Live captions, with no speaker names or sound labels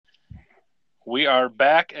We are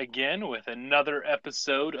back again with another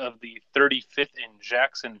episode of the 35th in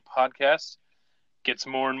Jackson podcast. Gets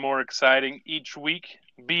more and more exciting each week.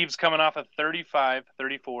 Beavs coming off a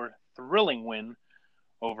 35-34 thrilling win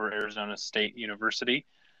over Arizona State University.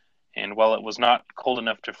 And while it was not cold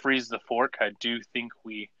enough to freeze the fork, I do think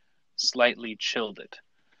we slightly chilled it.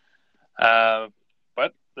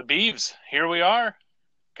 But the Beavs, here we are.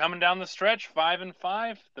 Coming down the stretch,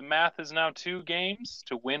 5-5. The math is now 2 games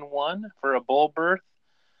to win 1 for a bowl berth.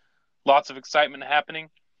 Lots of excitement happening.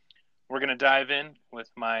 We're going to dive in with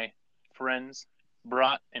my friends,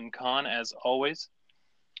 Brat and Con, as always.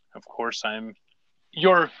 Of course, I'm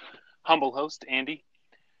your humble host, Andy.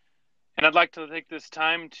 And I'd like to take this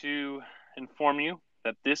time to inform you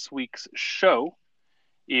that this week's show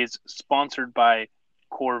is sponsored by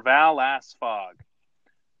Corval Asphog.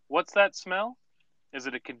 What's that smell? Is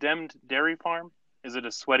it a condemned dairy farm? Is it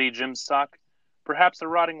a sweaty gym sock? Perhaps a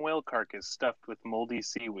rotting whale carcass stuffed with moldy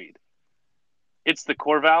seaweed. It's the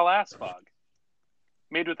Corval Asphog.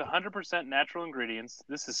 Made with 100% natural ingredients,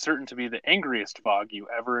 this is certain to be the angriest fog you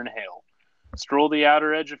ever inhale. Stroll the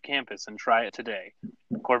outer edge of campus and try it today.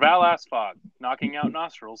 Corval Asphog, knocking out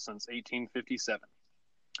nostrils since 1857.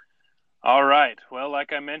 All right, well,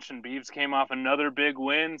 like I mentioned, Beavs came off another big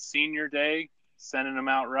win, senior day, sending them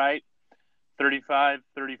out right.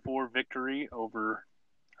 35-34 victory over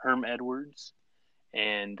Herm Edwards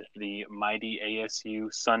and the mighty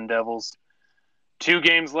ASU Sun Devils. 2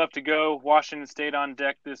 games left to go. Washington State on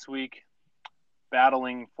deck this week,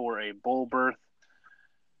 battling for a bowl berth.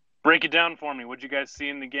 Break it down for me. What did you guys see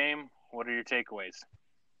in the game? What are your takeaways?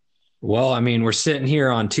 Well, we're sitting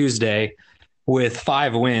here on Tuesday with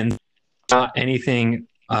 5 wins, not anything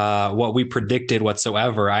what we predicted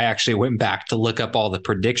whatsoever. I actually went back to look up all the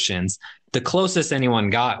predictions. The closest anyone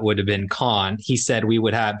got would have been Con. He said we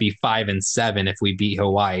would be 5-7 if we beat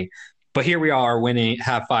Hawaii. But here we are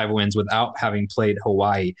have 5 wins without having played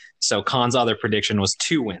Hawaii. So Con's other prediction was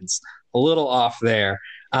 2 wins. A little off there.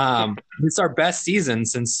 It's our best season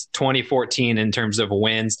since 2014 in terms of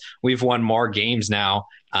wins. We've won more games now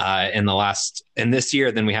in this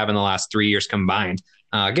year than we have in the last 3 years combined.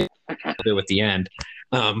 Get a bit with the end.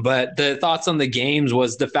 But the thoughts on the games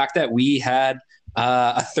was the fact that we had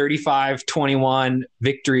a 35-21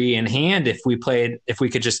 victory in hand if we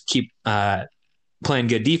could just keep playing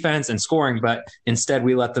good defense and scoring, but instead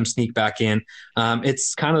we let them sneak back in.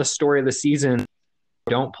 It's kind of the story of the season.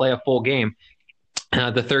 Don't play a full game.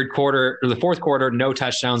 The fourth quarter, no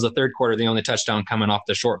touchdowns. The third quarter, the only touchdown coming off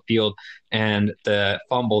the short field and the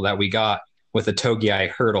fumble that we got with a Togiai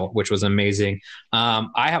hurdle, which was amazing.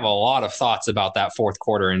 I have a lot of thoughts about that fourth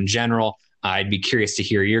quarter in general. I'd be curious to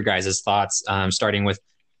hear your guys' thoughts, starting with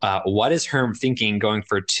what is Herm thinking going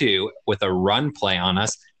for 2 with a run play on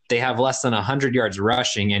us? They have less than 100 yards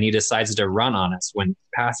rushing, and he decides to run on us when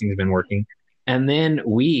passing has been working. And then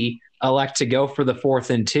we elect to go for the 4th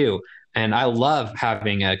and 2. And I love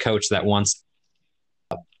having a coach that wants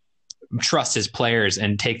to trust his players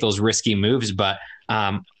and take those risky moves. But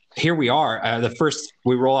here we are.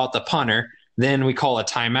 We roll out the punter, then we call a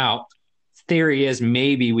timeout. Theory is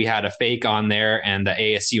maybe we had a fake on there and the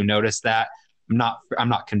ASU noticed that. I'm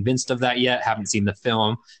not convinced of that yet. Haven't seen the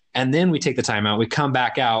film. And then we take the timeout. We come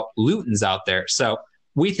back out. Luton's out there. So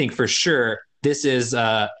we think for sure this is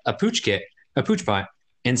a pooch punt.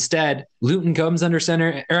 Instead, Luton comes under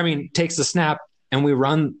center, takes the snap, and we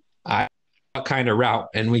run a kind of route,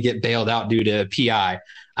 and we get bailed out due to PI.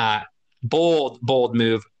 Bold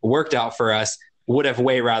move, worked out for us. Would have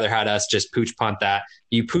way rather had us just pooch punt that.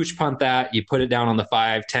 You pooch punt that, you put it down on the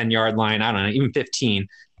 5-10 yard line, I don't know, even 15.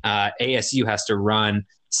 ASU has to run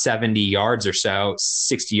 70 yards or so,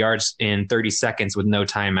 60 yards in 30 seconds with no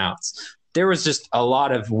timeouts. There was just a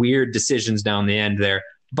lot of weird decisions down the end there.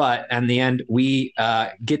 But in the end, we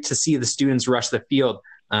get to see the students rush the field.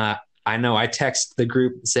 I know I text the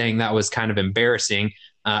group saying that was kind of embarrassing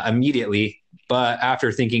immediately. But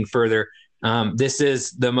after thinking further, this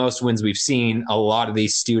is the most wins we've seen. A lot of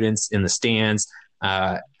these students in the stands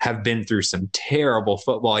have been through some terrible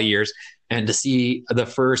football years. And to see the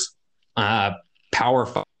first Power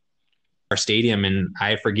 5 stadium in,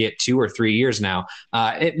 I forget, 2 or 3 years now,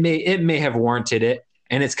 it may have warranted it.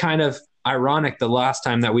 And it's kind of ironic the last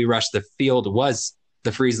time that we rushed the field was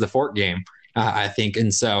the Freeze the Fort game, I think.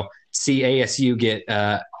 And so see ASU get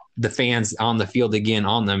the fans on the field again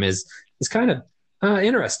on them is kind of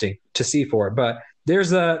interesting to see for it. But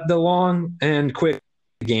there's the long and quick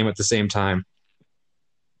game at the same time.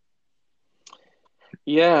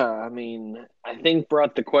 Yeah, I think,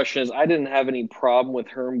 Brett, the question is, I didn't have any problem with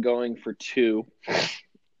Herm going for 2.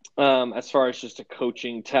 As far as just a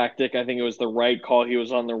coaching tactic, I think it was the right call. He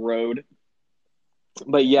was on the road.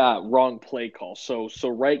 But yeah, wrong play call. So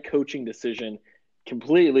right coaching decision,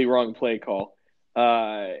 completely wrong play call.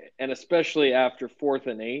 And especially after 4th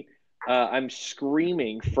and 8, I'm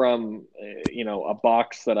screaming from a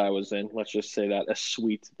box that I was in. Let's just say that a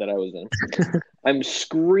suite that I was in. I'm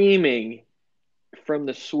screaming from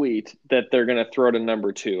the suite that they're going to throw to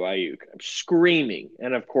number 2, Ayuk. I'm screaming,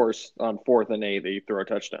 and of course on 4th and 8 they throw a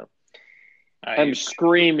touchdown. I'm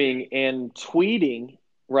screaming and tweeting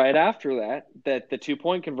right after that the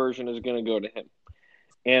 2-point conversion is going to go to him.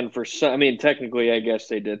 And for some, I mean, technically, I guess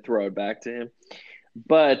they did throw it back to him,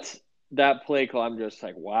 but that play call, I'm just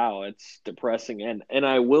like, wow, it's depressing. And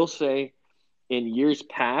I will say, in years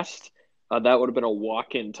past, that would have been a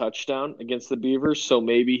walk-in touchdown against the Beavers. So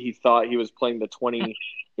maybe he thought he was playing the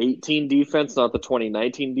 2018 defense, not the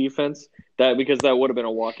 2019 defense. Because that would have been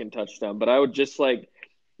a walk-in touchdown. But I would just like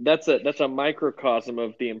that's a microcosm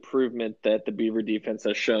of the improvement that the Beaver defense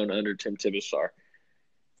has shown under Tim Tibesar.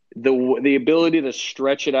 The ability to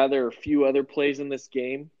stretch it out. There are a few other plays in this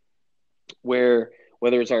game where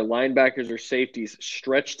whether it's our linebackers or safeties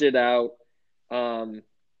stretched it out.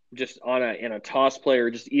 Just in a toss play,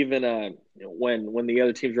 or just even when the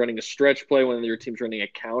other team's running a stretch play, when the other team's running a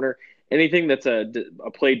counter, anything that's a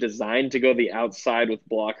play designed to go the outside with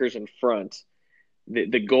blockers in front,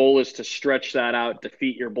 the goal is to stretch that out,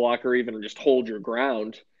 defeat your blocker, even just hold your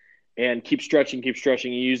ground, and keep stretching.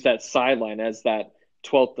 You use that sideline as that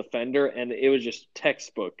 12th defender, and it was just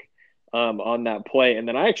textbook on that play. And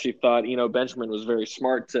then I actually thought, Benjamin was very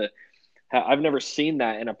smart to. I've never seen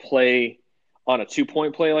that in a play on a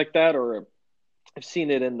 2-point play like that, or I've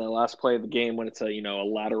seen it in the last play of the game when it's a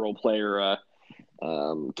lateral play or a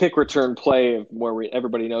kick return play where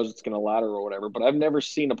everybody knows it's going to lateral or whatever. But I've never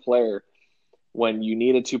seen a player when you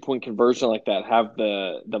need a 2-point conversion like that have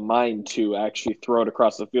the mind to actually throw it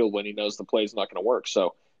across the field when he knows the play is not going to work.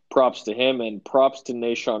 So props to him, and props to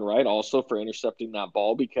Nahshon Wright also for intercepting that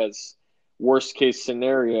ball, because worst case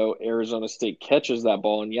scenario, Arizona State catches that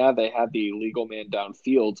ball, and yeah, they had the illegal man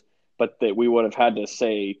downfield, but that we would have had to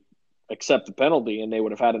say accept the penalty, and they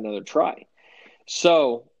would have had another try.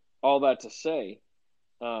 So all that to say,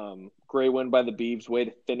 great win by the Beavs, way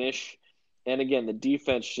to finish. And again, the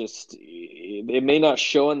defense it may not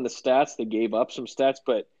show in the stats. They gave up some stats,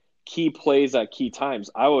 but key plays at key times.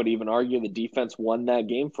 I would even argue the defense won that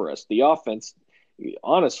game for us. The offense,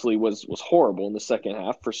 honestly, was horrible in the second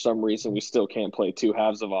half. For some reason, we still can't play 2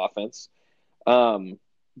 halves of offense.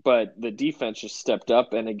 But the defense just stepped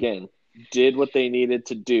up and, again, did what they needed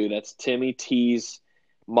to do. That's Timmy T's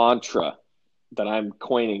mantra that I'm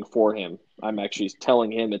coining for him. I'm actually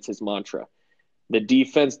telling him it's his mantra. The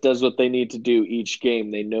defense does what they need to do each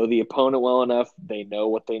game. They know the opponent well enough. They know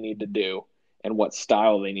what they need to do and what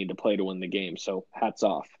style they need to play to win the game. So hats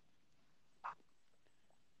off.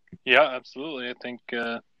 Yeah, absolutely. I think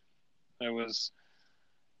it was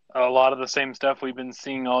a lot of the same stuff we've been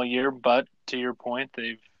seeing all year, but to your point,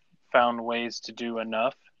 they've found ways to do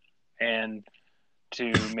enough and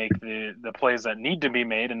to make the plays that need to be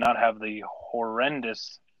made and not have the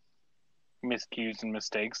horrendous miscues and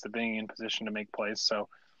mistakes, to being in position to make plays. So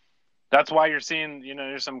that's why you're seeing,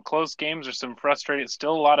 there's some close games, there's some frustrated,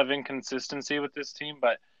 still a lot of inconsistency with this team,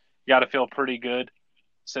 but you got to feel pretty good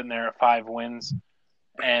sitting there at 5 wins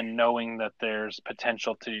and knowing that there's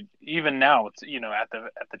potential to, even now, it's, at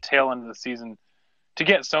the tail end of the season, to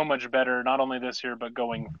get so much better, not only this year, but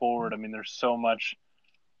going forward. I mean, there's so much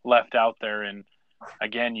left out there. And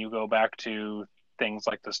again, you go back to things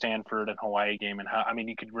like the Stanford and Hawaii game, and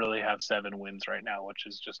you could really have 7 wins right now, which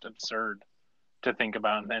is just absurd to think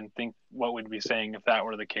about and think what we'd be saying if that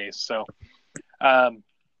were the case. So,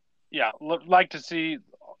 like to see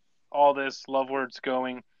all this, love where it's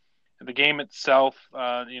going. The game itself,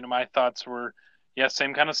 my thoughts were,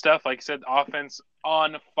 same kind of stuff. Like I said, offense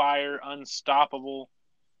on fire, unstoppable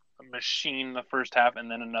machine the first half,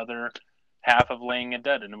 and then another half of laying it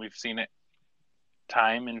dead. And we've seen it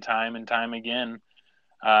time and time and time again,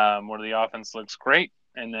 where the offense looks great,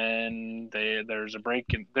 and then there's a break.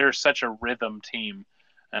 And they're such a rhythm team,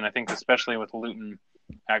 and I think especially with Luton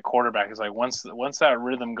at quarterback, is like once that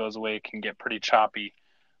rhythm goes away, it can get pretty choppy.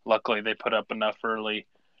 Luckily, they put up enough early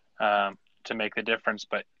to make the difference,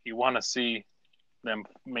 but you want to see them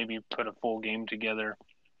maybe put a full game together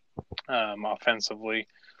offensively.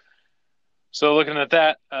 So looking at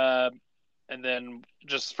that, and then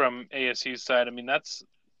just from ASU's side,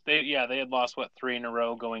 they had lost 3 in a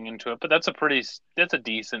row going into it, but that's a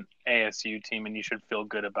decent ASU team, and you should feel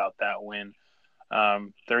good about that win.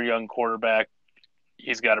 Their young quarterback,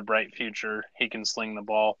 he's got a bright future. He can sling the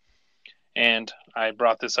ball. And I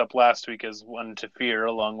brought this up last week as one to fear,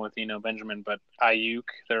 along with Benjamin, but Ayuk,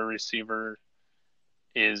 their receiver,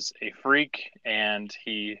 is a freak, and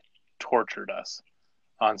he tortured us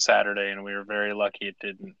on Saturday, and we were very lucky it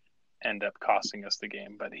didn't end up costing us the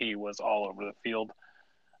game. But he was all over the field,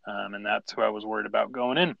 and that's who I was worried about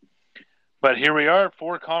going in. But here we are,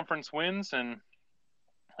 4 conference wins, and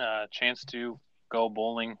a chance to go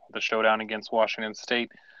bowling the showdown against Washington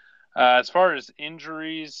State. As far as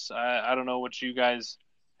injuries, I don't know what you guys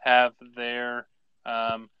have there.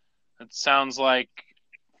 It sounds like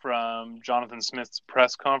from Jonathan Smith's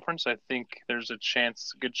press conference, I think there's a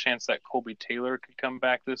good chance that Colby Taylor could come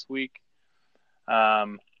back this week.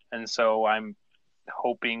 And so I'm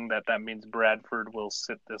hoping that means Bradford will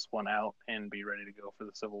sit this one out and be ready to go for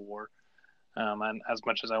the Civil War. And as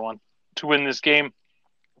much as I want to win this game,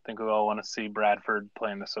 I think we all want to see Bradford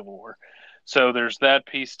playing the Civil War. So there's that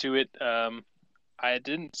piece to it. I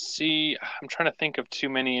didn't see. I'm trying to think of too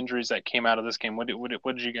many injuries that came out of this game. What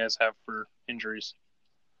did you guys have for injuries?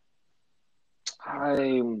 I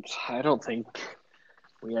don't think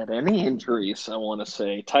we had any injuries. I want to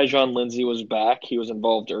say Tyjon Lindsey was back. He was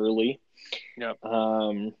involved early. Yep.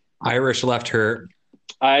 Irish left hurt.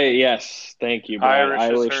 Yes, thank you, Brad.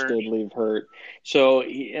 Irish hurt. did leave hurt. So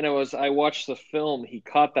I watched the film. He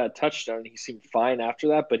caught that touchdown. And he seemed fine after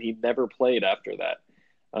that, but he never played after that.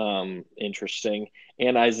 Interesting.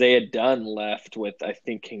 And Isaiah Dunn left with, I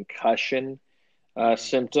think, concussion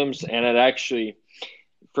symptoms. And it actually,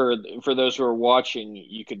 for those who are watching,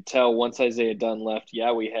 you could tell once Isaiah Dunn left,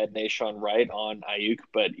 we had Nahshon Wright on Ayuk,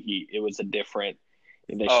 but it was a different.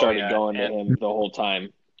 They started going to him the whole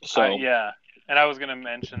time. So and I was going to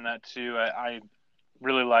mention that too. I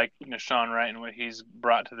really like Nahshon Wright and what he's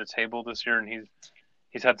brought to the table this year, and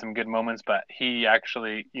he's had some good moments. But he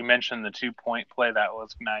actually, you mentioned the 2-point play. That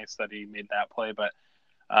was nice that he made that play, but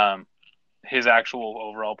his actual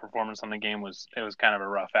overall performance on the game was kind of a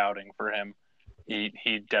rough outing for him.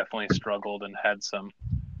 He definitely struggled and had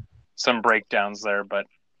some breakdowns there, but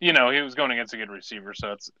he was going against a good receiver,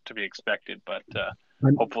 so it's to be expected. But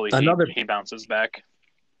hopefully he bounces back.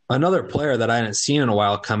 Another player that I hadn't seen in a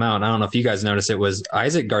while come out, and I don't know if you guys noticed, it was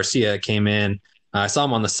Isaac Garcia came in. I saw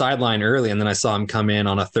him on the sideline early, and then I saw him come in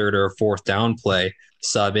on a 3rd or 4th down play,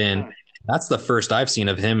 sub in. That's the first I've seen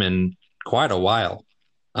of him in quite a while.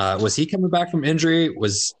 Was he coming back from injury?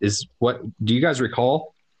 Do you guys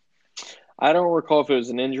recall? I don't recall if it was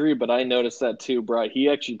an injury, but I noticed that too, Brad. He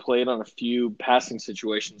actually played on a few passing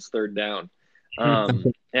situations 3rd down.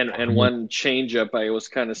 And one changeup I was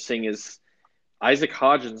kind of seeing is Isaac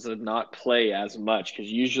Hodgins did not play as much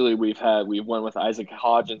because usually we've went with Isaac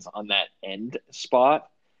Hodgins on that end spot,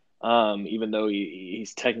 even though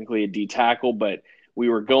he's technically a D tackle, but we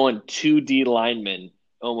were going 2 D linemen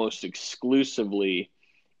almost exclusively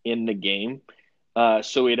in the game.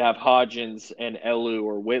 So we'd have Hodgins and Elu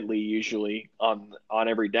or Whitley usually on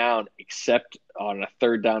every down, except on a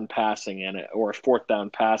 3rd down passing or a 4th down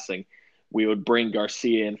passing, we would bring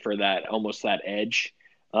Garcia in for almost that edge.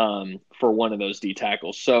 For one of those D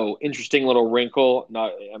tackles. So interesting little wrinkle.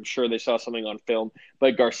 I'm sure they saw something on film,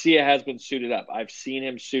 but Garcia has been suited up. I've seen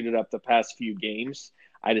him suited up the past few games.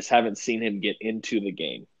 I just haven't seen him get into the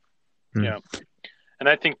game. Yeah. And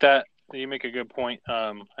I think that you make a good point.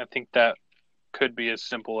 I think that could be as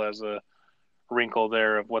simple as a wrinkle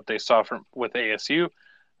there of what they saw with ASU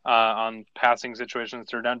on passing situations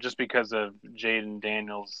 3rd down, just because of Jaden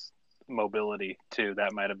Daniels' mobility too.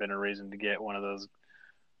 That might have been a reason to get one of those,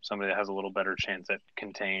 somebody that has a little better chance at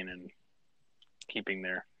contain and keeping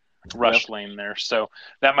their rush lane there. So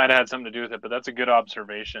that might have had something to do with it, but that's a good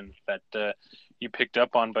observation that you picked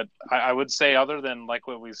up on. But I would say, other than like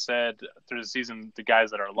what we said through the season, the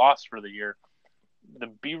guys that are lost for the year, the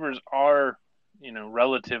Beavers are,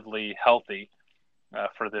 relatively healthy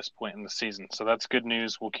for this point in the season. So that's good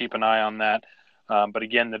news. We'll keep an eye on that. But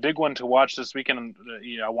again, the big one to watch this weekend,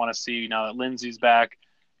 I want to see now that Lindsey's back,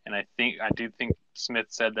 and I do think Smith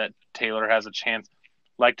said that Taylor has a chance.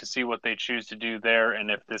 Like to see what they choose to do there, and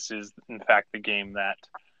if this is in fact the game that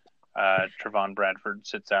Trevon Bradford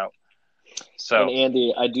sits out. So, and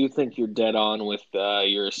Andy, I do think you're dead on with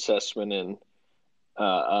your assessment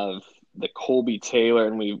of the Colby Taylor,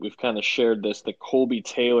 and we've kind of shared this. The Colby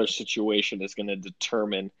Taylor situation is going to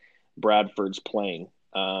determine Bradford's playing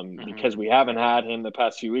because we haven't had him the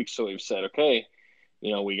past few weeks, so we've said, okay,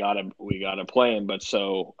 we gotta play him. But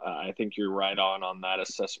so I think you're right on that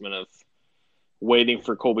assessment of waiting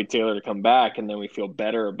for Colby Taylor to come back, and then we feel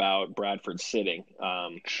better about Bradford sitting.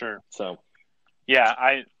 Sure. So, yeah,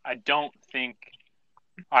 I don't think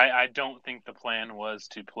the plan was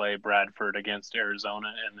to play Bradford against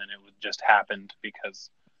Arizona, and then it just happened because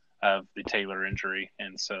of the Taylor injury,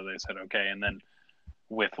 and so they said okay. And then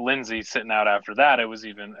with Lindsey sitting out after that, it was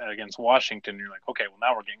even against Washington. You're like, okay, well,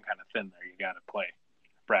 now we're getting kind of thin there. You got to play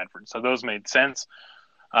Bradford. So those made sense.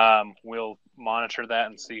 We'll monitor that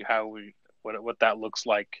and see what that looks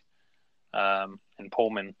like in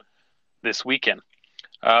Pullman this weekend.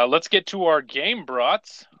 Let's get to our game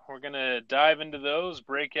brats. We're going to dive into those,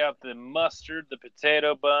 break out the mustard, the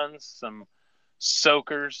potato buns, some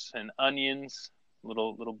soakers and onions,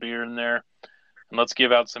 little beer in there. And let's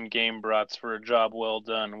give out some game brats for a job well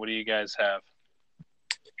done. What do you guys have?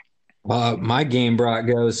 My game brought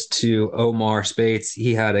goes to Omar Speights.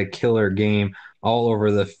 He had a killer game all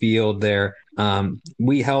over the field there.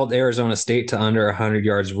 We held Arizona State to under 100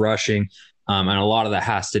 yards rushing, and a lot of that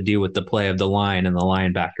has to do with the play of the line and the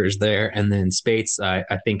linebackers there. And then Speights,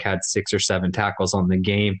 I think, had 6 or 7 tackles on the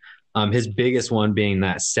game. His biggest one being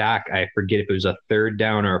that sack. I forget if it was a 3rd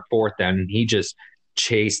down or a 4th down, and he just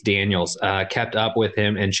chased Daniels, kept up with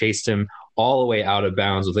him and chased him all the way out of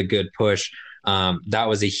bounds with a good push. That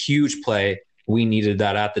was a huge play. We needed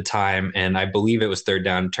that at the time, and I believe it was 3rd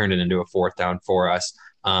down, turned it into a 4th down for us.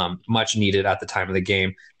 Much needed at the time of the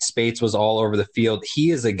game. Speights was all over the field.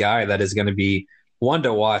 He is a guy that is going to be one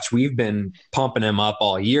to watch. We've been pumping him up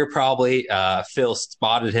all year probably. Phil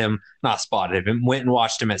went and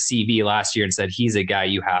watched him at CV last year and said he's a guy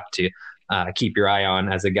you have to keep your eye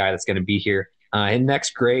on as a guy that's going to be here. And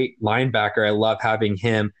next great linebacker, I love having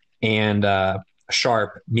him and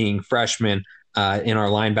Sharp being freshmen in our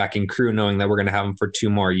linebacking crew, knowing that we're going to have them for 2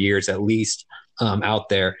 more years at least out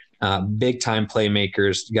there. Big time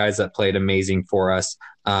playmakers, guys that played amazing for us.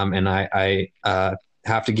 And I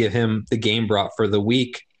have to give him the game brought for the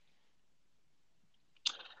week.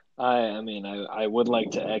 I would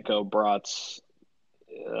like to echo Brat's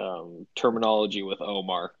terminology with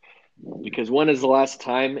Omar, because when is the last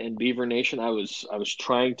time in Beaver Nation I was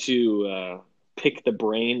trying to pick the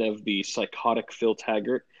brain of the psychotic Phil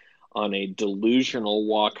Taggart on a delusional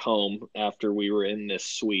walk home after we were in this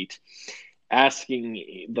suite,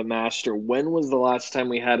 asking the master, when was the last time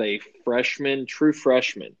we had a true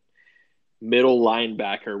freshman, middle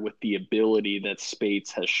linebacker with the ability that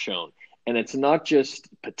Speights has shown? And it's not just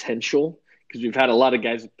potential, because we've had a lot of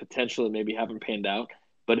guys with potential that maybe haven't panned out,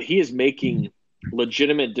 but he is making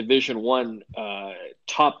legitimate Division I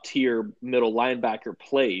top tier middle linebacker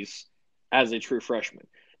plays as a true freshman.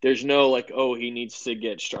 There's no he needs to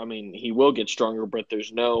get strong. I mean, he will get stronger, but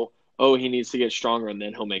there's no, he needs to get stronger and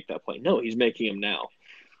then he'll make that play. No, he's making them now.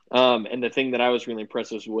 And the thing that I was really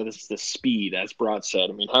impressed with is the speed, as Brat said.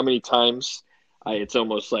 I mean, how many times it's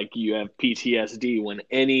almost like you have PTSD when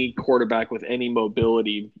any quarterback with any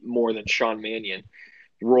mobility more than Sean Mannion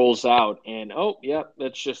rolls out and,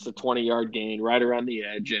 that's just a 20-yard gain right around the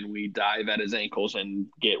edge, and we dive at his ankles and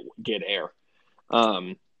get air.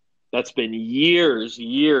 That's been years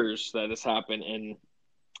that has happened. And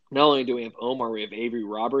not only do we have Omar, we have Avery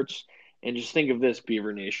Roberts. And just think of this,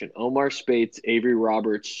 Beaver Nation. Omar Speights, Avery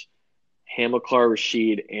Roberts, Hamilcar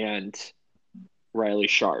Rashed, and Riley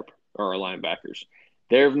Sharp are our linebackers.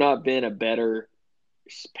 There have not been a better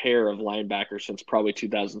pair of linebackers since probably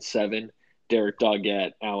 2007. Derek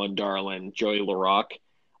Doggett, Alan Darlin, Joey LaRock.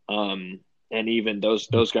 And even those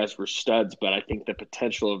guys were studs, but I think the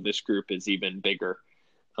potential of this group is even bigger.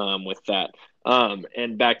 With that.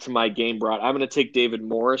 And back to my game brought, I'm going to take David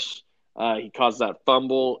Morris. He caused that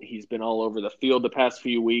fumble. He's been all over the field the past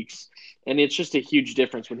few weeks. And it's just a huge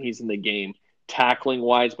difference when he's in the game,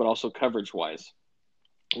 tackling-wise, but also coverage-wise.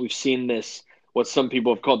 We've seen this, what some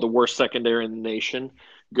people have called the worst secondary in the nation,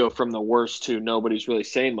 go from the worst to nobody's really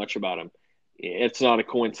saying much about him. It's not a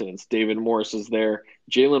coincidence. David Morris is there.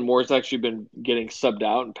 Jalen Moore's actually been getting subbed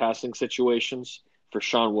out in passing situations for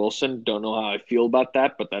Sean Wilson. Don't know how I feel about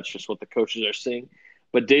that, but that's just what the coaches are seeing.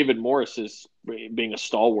 But David Morris is being a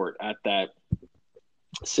stalwart at that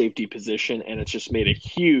safety position, and it's just made a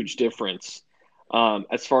huge difference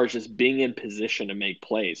as far as just being in position to make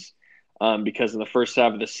plays. Because in the first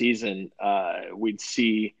half of the season, we'd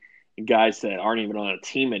see guys that aren't even on a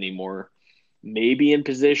team anymore maybe in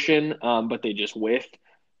position, but they just whiffed.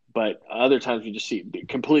 But other times we just see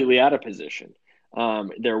completely out of position.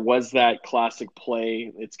 There was that classic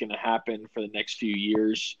play. It's going to happen for the next few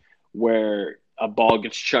years where a ball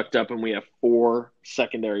gets chucked up and we have 4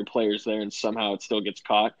 secondary players there and somehow it still gets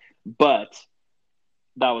caught. But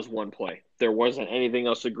that was one play. There wasn't anything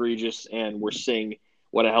else egregious, and we're seeing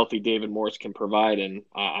what a healthy David Morris can provide, and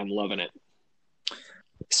I'm loving it.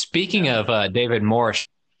 Speaking of David Morris,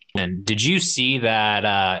 did you see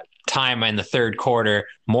that time in the third quarter?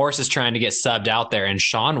 Morris is trying to get subbed out there, and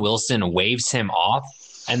Sean Wilson waves him off,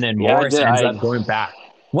 and then Morris ends up going back.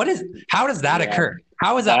 How does that Yeah, occur?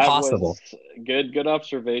 How is that that possible? was good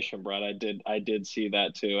observation, Brad. I did see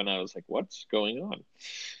that too, and I was like, "What's going on?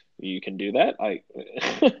 You can do that?" I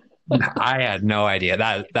I had no idea.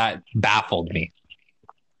 That baffled me.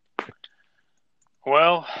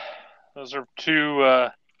 Well, those are two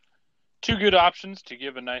good options to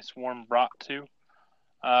give a nice warm brat to.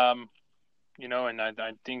 And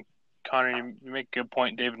I think Connor, you make a good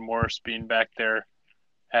point. David Morris being back there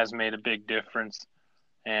has made a big difference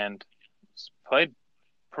and played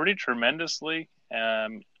pretty tremendously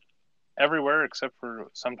everywhere except for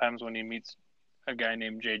sometimes when he meets a guy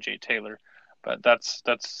named J.J. Taylor, but that's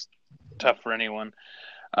tough for anyone.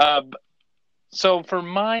 Uh, so for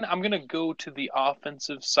mine, I'm going to go to the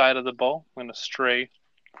offensive side of the ball. I'm going to stray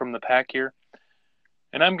from the pack here,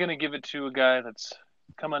 and I'm going to give it to a guy that's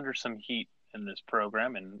come under some heat in this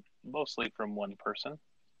program, and mostly from one person,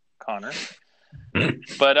 Connor.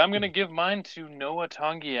 But I'm going to give mine to Noah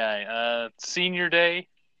Tongiai. Senior day,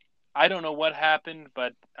 I don't know what happened,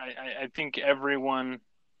 but I think everyone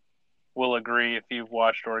will agree if you've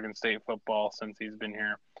watched Oregon State football since he's been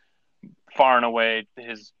here. Far and away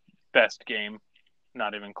his best game,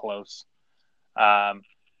 not even close.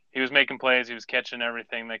 He was making plays. He was catching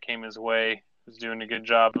everything that came his way. He was doing a good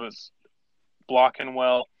job. He was blocking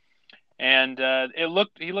well. And he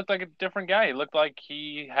looked like a different guy. He looked like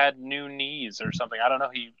he had new knees or something. I don't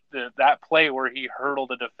know. That play where he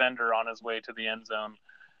hurdled a defender on his way to the end zone,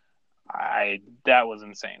 that was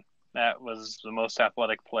insane. That was the most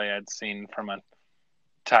athletic play I'd seen from a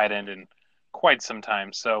tight end in quite some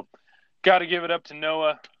time. So, got to give it up to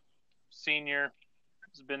Noah, senior.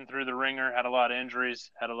 Has been through the ringer, had a lot of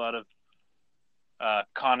injuries, had a lot of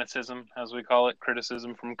Conicism, as we call it,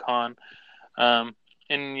 criticism from Con.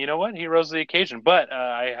 And you know what? He rose to the occasion. But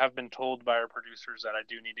I have been told by our producers that I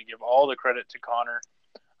do need to give all the credit to Connor.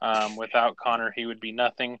 Without Connor, he would be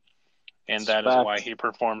nothing. And that is why he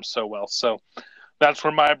performs so well. So that's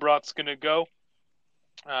where my brat's going to go.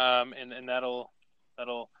 And that'll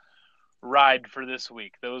ride for this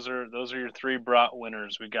week. Those are your three brat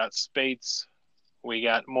winners. We got Spates, we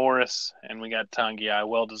got Morris, and we got Tongiai.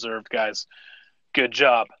 Well deserved, guys. Good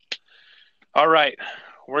job. All right,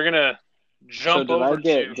 we're gonna jump over.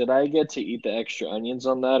 Did I get to eat the extra onions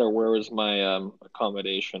on that, or where was my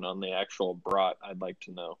accommodation on the actual brat? I'd like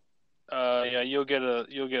to know. Yeah, you'll get a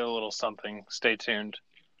little something. Stay tuned.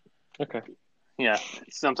 Okay. Yeah,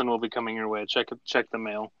 something will be coming your way. Check the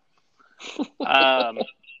mail.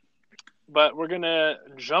 But we're gonna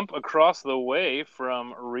jump across the way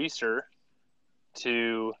from Reeser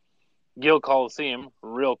to Gill Coliseum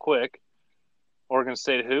real quick. Oregon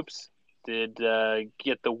State Hoops did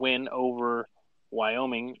get the win over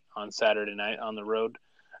Wyoming on Saturday night on the road.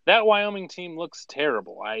 That Wyoming team looks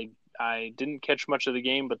terrible. I didn't catch much of the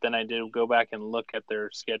game, but then I did go back and look at their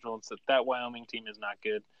schedule and said that Wyoming team is not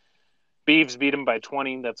good. Beavs beat them by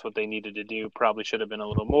 20. That's what they needed to do. Probably should have been a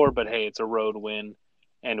little more, but hey, it's a road win,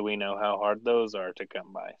 and we know how hard those are to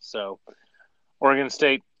come by. So Oregon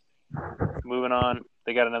State, moving on.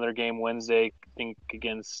 They got another game Wednesday, I think,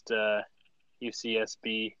 against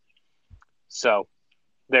UCSB. So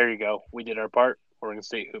there you go. We did our part. Oregon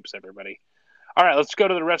State hoops, everybody. All right, let's go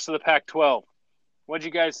to the rest of the Pac-12. What did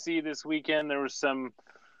you guys see this weekend? There was some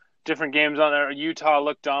different games on there. Utah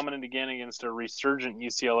looked dominant again against a resurgent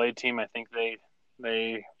UCLA team. I think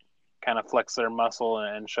they kind of flexed their muscle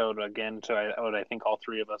and showed again to what I think all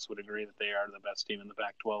three of us would agree that they are the best team in the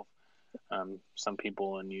Pac-12. Some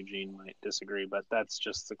people in Eugene might disagree, but that's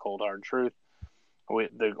just the cold hard truth.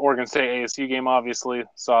 The Oregon State ASU game, obviously,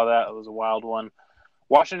 saw that. It was a wild one.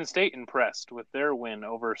 Washington State impressed with their win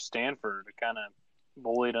over Stanford. It kind of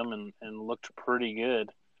bullied them and looked pretty good.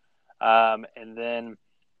 And then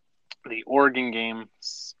the Oregon game,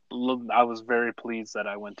 I was very pleased that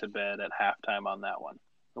I went to bed at halftime on that one.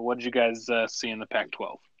 What did you guys see in the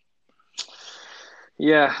Pac-12?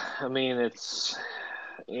 Yeah, I mean,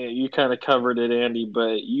 you kind of covered it, Andy,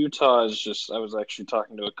 but Utah is just – I was actually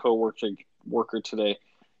talking to a coworker today.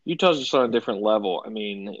 Utah's just on a different level. I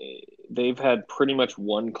mean, they've had pretty much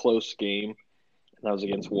one close game, and that was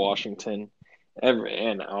against Washington.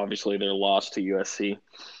 And obviously their loss to USC,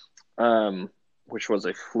 which was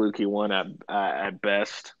a fluky one at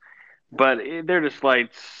best. But they're just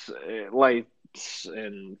lights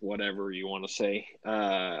and whatever you want to say,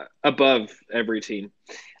 above every team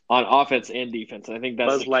on offense and defense. And I think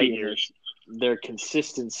that's the key. Their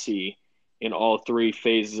consistency in all three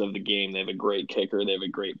phases of the game. They have a great kicker. They have a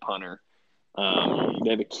great punter. They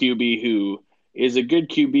have a QB who is a good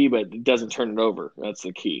QB, but doesn't turn it over. That's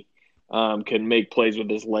the key. Can make plays with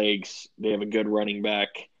his legs. They have a good running back.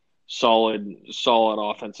 solid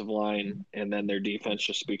offensive line, and then their defense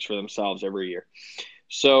just speaks for themselves every year.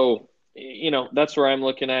 So, that's where I'm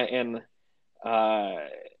looking at. And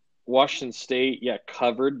Washington State,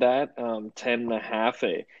 covered that 10.5.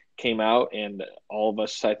 It came out, and all of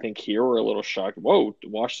us, I think, here were a little shocked. Whoa,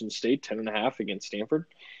 Washington State 10.5 against Stanford.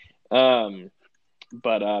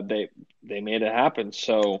 But they made it happen.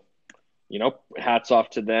 So, hats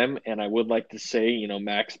off to them. And I would like to say,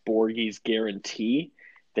 Max Borghi's guarantee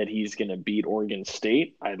that he's going to beat Oregon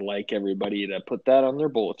State. I'd like everybody to put that on their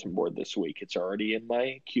bulletin board this week. It's already in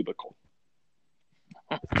my cubicle.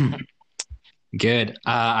 Good.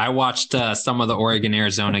 I watched some of the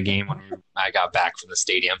Oregon-Arizona game when I got back from the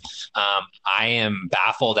stadium. I am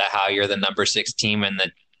baffled at how you're the number 6 team in the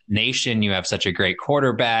nation. You have such a great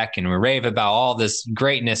quarterback, and we rave about all this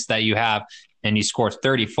greatness that you have, and you score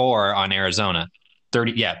 34 on Arizona.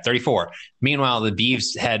 34. Meanwhile, the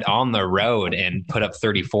Beavs head on the road and put up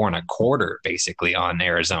 34 and a quarter, basically, on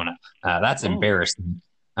Arizona. That's embarrassing.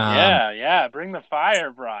 Bring the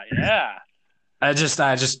fire, bro. Yeah. I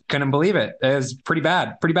just couldn't believe it. It was pretty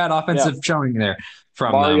bad offensive showing there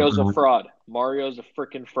from Mario's a fraud. Mario's a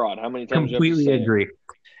freaking fraud. How many times? Completely agree.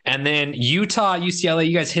 And then Utah, UCLA,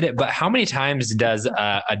 you guys hit it, but how many times does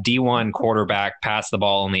a D1 quarterback pass the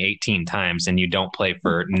ball only 18 times and you don't play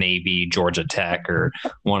for Navy, Georgia Tech, or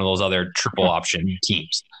one of those other triple option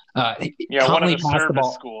teams? One of the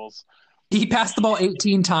service schools. He passed the ball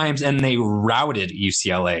 18 times and they routed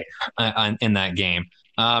UCLA in that game.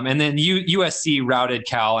 And then USC routed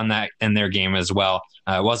Cal in their game as well.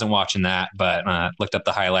 I wasn't watching that, but looked up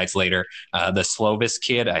the highlights later. The Slovis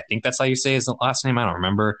kid, I think that's how you say his last name. I don't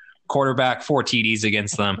remember. Quarterback, 4 TDs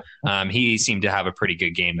against them. He seemed to have a pretty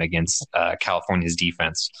good game against California's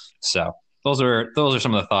defense. So those are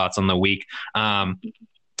some of the thoughts on the week.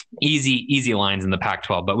 Easy lines in the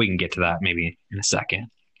Pac-12, but we can get to that maybe in a second.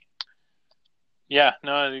 Yeah,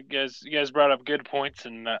 no, you guys brought up good points,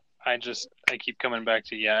 and I keep coming back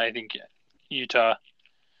to, I think Utah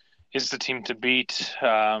is the team to beat,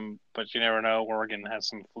 but you never know. Oregon has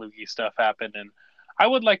some fluky stuff happen, and I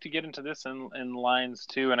would like to get into this in lines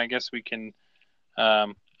too, and I guess we can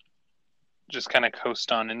just kind of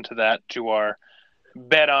coast on into that to our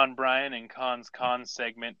Bet on Brian and Con's Con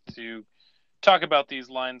segment to talk about these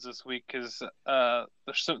lines this week, because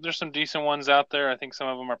there's some decent ones out there. I think some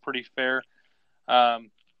of them are pretty fair,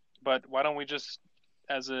 but why don't we just,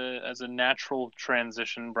 as a natural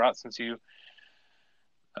transition, since you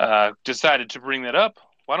decided to bring that up,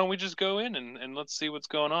 why don't we just go in and let's see what's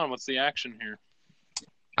going on? What's the action here?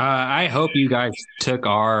 I hope you guys took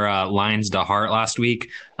our lines to heart last week.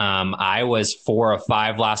 I was 4 of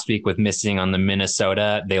 5 last week with missing on the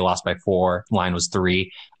Minnesota. They lost by 4. Line was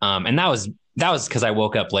 3. And that was because I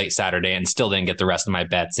woke up late Saturday and still didn't get the rest of my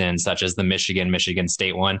bets in, such as the Michigan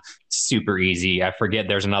State one. Super easy. I forget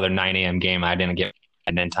there's another 9 a.m. game I didn't get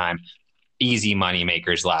in time. Easy money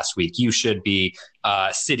makers last week. You should be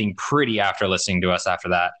sitting pretty after listening to us after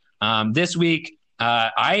that. This week,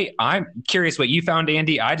 I'm curious what you found,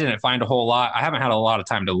 Andy. I didn't find a whole lot. I haven't had a lot of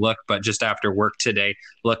time to look, but just after work today,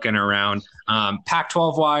 looking around,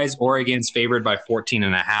 Pac-12 wise, Oregon's favored by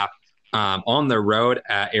 14.5 on the road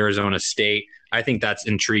at Arizona State. I think that's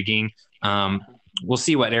intriguing. We'll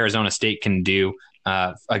see what Arizona State can do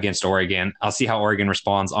against Oregon. I'll see how Oregon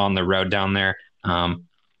responds on the road down there.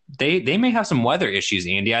 They may have some weather issues,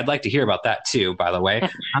 Andy. I'd like to hear about that too, by the way.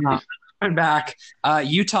 Coming back,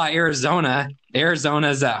 Utah, Arizona.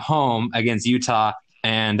 Arizona's at home against Utah,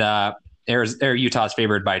 and Utah's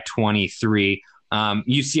favored by 23.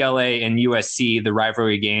 UCLA and USC, the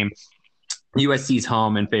rivalry game. USC's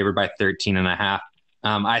home and favored by 13.5.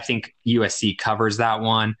 I think USC covers that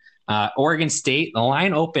one. Oregon State, the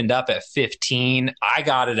line opened up at 15. I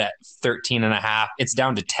got it at 13.5. It's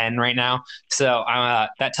down to 10 right now. So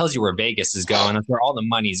that tells you where Vegas is going. That's where all the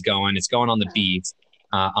money's going. It's going on the beats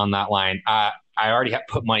on that line. I already have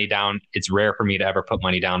put money down. It's rare for me to ever put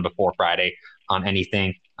money down before Friday on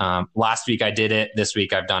anything. Last week I did it. This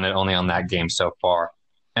week I've done it only on that game so far.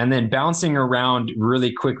 And then bouncing around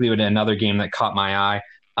really quickly with another game that caught my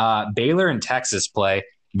eye, Baylor and Texas play.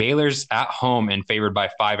 Baylor's at home and favored by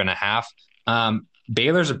 5.5.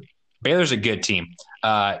 Baylor's a good team,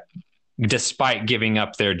 despite giving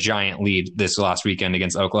up their giant lead this last weekend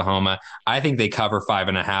against Oklahoma. I think they cover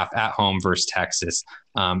 5.5 at home versus Texas.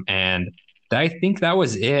 And I think that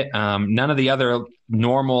was it. None of the other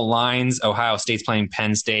normal lines. Ohio State's playing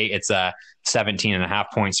Penn State. It's a 17.5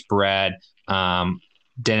 point spread.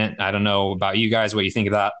 I don't know about you guys, what you think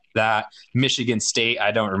about that. Michigan State,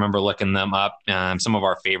 I don't remember looking them up. Some of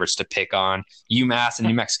our favorites to pick on, UMass and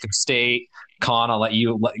New Mexico State. Con, I'll let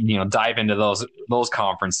you dive into those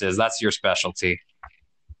conferences. That's your specialty.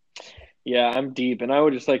 Yeah, I'm deep, and I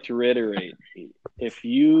would just like to reiterate: if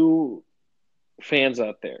you fans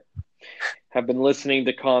out there have been listening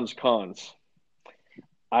to Cons,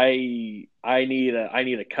 I need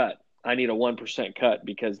a cut. I need a 1% cut,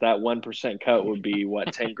 because that 1% cut would be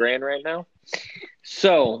what, 10 grand right now.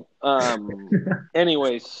 So,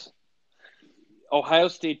 anyways, Ohio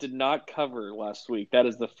State did not cover last week. That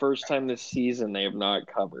is the first time this season they have not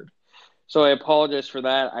covered. So I apologize for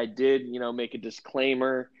that. I did, make a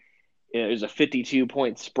disclaimer. It was a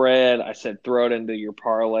 52-point spread. I said throw it into your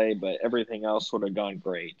parlay, but everything else would have gone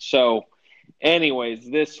great. So, anyways,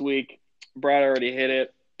 this week, Brad already hit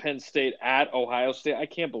it. Penn State at Ohio State. I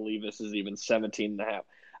can't believe this is even 17.5.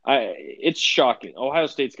 It's shocking. Ohio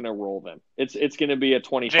State's going to roll them. It's going to be a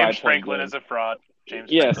 25-point James Franklin game. is a fraud. Franklin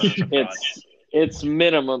is a fraud. It's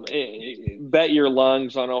minimum. Bet your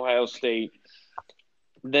lungs on Ohio State.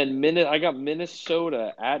 Then I got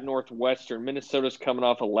Minnesota at Northwestern. Minnesota's coming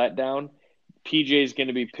off a letdown. PJ's going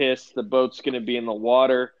to be pissed. The boat's going to be in the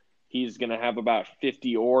water. He's going to have about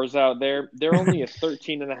 50 oars out there. They're only a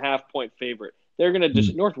 13.5-point favorite. They're going to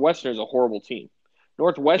just – Northwestern is a horrible team.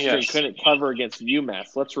 Northwestern couldn't cover against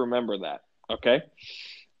UMass. Let's remember that, okay?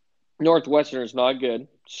 Northwestern is not good,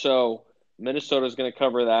 so Minnesota's going to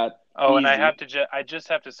cover that. Oh, easy. And I just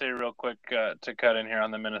have to say real quick to cut in here on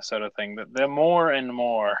the Minnesota thing that the more and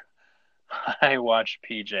more I watch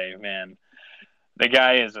PJ, man, the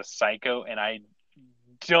guy is a psycho, and I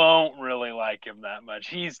don't really like him that much.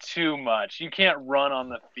 He's too much. You can't run on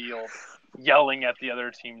the field yelling at the other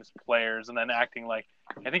team's players and then acting like –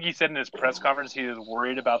 I think he said in his press conference he was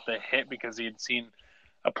worried about the hit because he had seen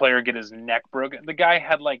a player get his neck broken. The guy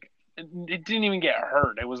had it didn't even get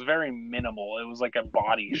hurt. It was very minimal. It was like a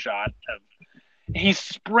body shot. He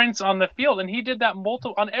sprints on the field, and he did that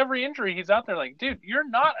on every injury. He's out there like, dude, you're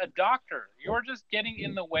not a doctor. You're just getting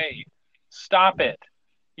in the way. Stop it.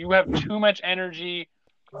 You have too much energy.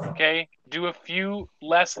 Okay, do a few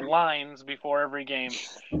less lines before every game.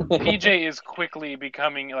 PJ is quickly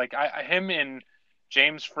becoming him and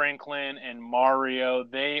James Franklin and Mario.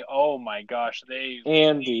 Oh my gosh, they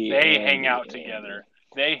hang out together.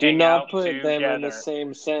 They do hang not out put together. them in the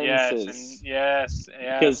same sentences. Yes.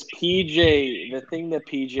 Because PJ, the thing that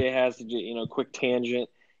PJ has to do, quick tangent.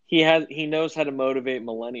 He knows how to motivate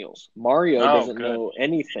millennials. Mario doesn't know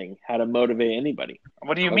anything how to motivate anybody.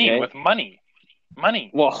 What do you mean with money?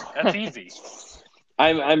 Money. Well, that's easy.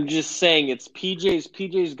 I'm just saying it's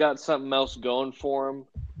PJ's got something else going for him,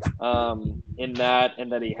 in that,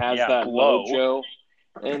 and that he has that mojo.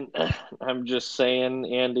 And I'm just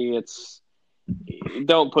saying, Andy,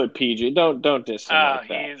 don't put PJ. Don't diss him like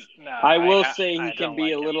that. I will say he can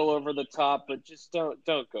be a little over the top, but just don't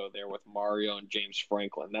go there with Mario and James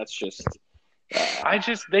Franklin. That's just. All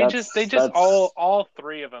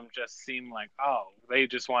three of them just seem like, they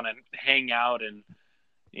just want to hang out and,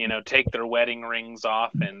 take their wedding rings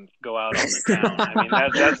off and go out on the town. I mean,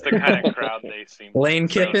 that's the kind of crowd they seem. Lane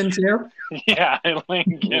Kiffin too. Yeah,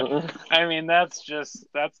 Lane Kiffin. I mean, that's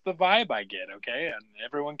the vibe I get. Okay, and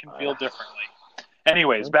everyone can feel differently.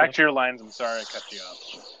 Anyways, back to your lines. I'm sorry I cut you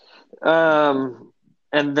off.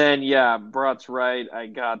 And then Brat's right. I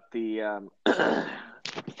got the.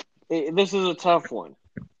 This is a tough one.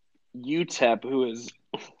 UTEP, who is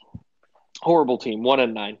horrible team,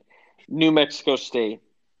 1-9. New Mexico State.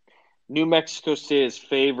 New Mexico State is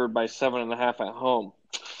favored by 7.5 at home.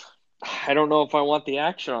 I don't know if I want the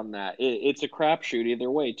action on that. It's a crapshoot either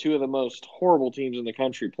way. Two of the most horrible teams in the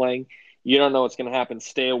country playing. You don't know what's going to happen.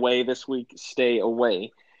 Stay away this week. Stay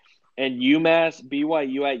away. And UMass,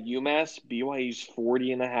 BYU at UMass, BYU's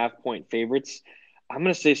 40.5-point favorites. I'm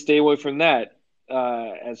going to say stay away from that.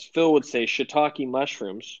 As Phil would say, shiitake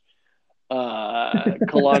mushrooms.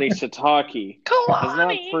 Kalani Sitake has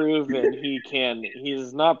not proven he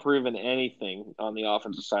has not proven anything on the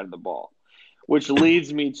offensive side of the ball, which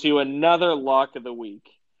leads me to another lock of the week.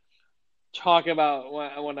 Talk about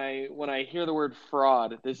when I hear the word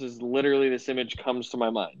fraud, this image comes to my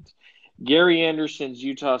mind. Gary Anderson's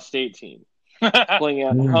Utah State team playing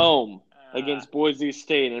at home against Boise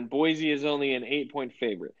State, and Boise is only an 8-point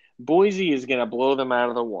favorite. Boise is going to blow them out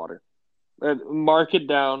of the water. Mark it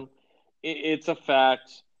down. It's a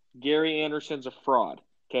fact. Gary Anderson's a fraud,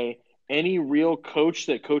 okay? Any real coach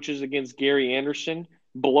that coaches against Gary Anderson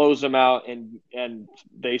blows them out, and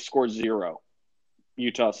they score 0.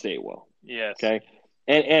 Utah State will. Yes. Okay?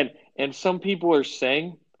 And some people are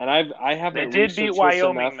saying, and I haven't. They did beat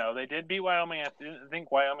Wyoming, though. They did beat Wyoming. I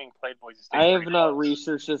think Wyoming played Boise State. I have not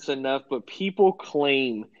researched this enough, but people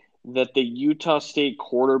claim that the Utah State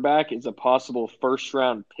quarterback is a possible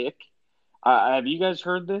first-round pick. Have you guys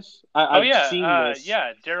heard this? I've seen this.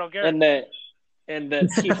 Yeah, Daryl Garrett. And that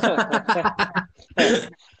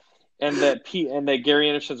and that Gary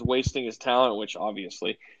Anderson's wasting his talent, which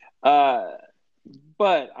obviously. But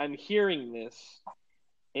I'm hearing this,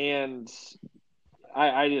 and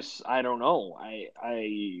I don't know.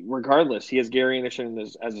 I regardless, he has Gary Anderson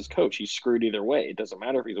as his coach. He's screwed either way. It doesn't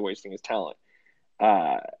matter if he's wasting his talent.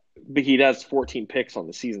 But he does 14 picks on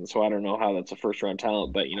the season, so I don't know how that's a first round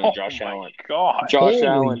talent. But Josh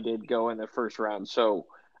Allen did go in the first round. So,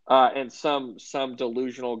 and some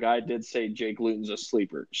delusional guy did say Jake Luton's a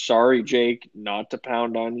sleeper. Sorry, Jake, not to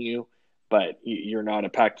pound on you, but you're not a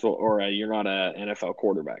Pac-12 or you're not an NFL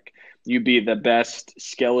quarterback. You'd be the best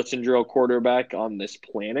skeleton drill quarterback on this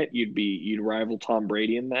planet. You'd rival Tom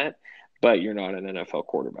Brady in that, but you're not an NFL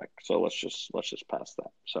quarterback. So let's just pass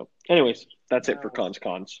that. So, anyways, that's it for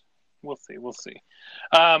cons. We'll see.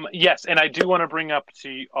 Yes, and I do want to bring up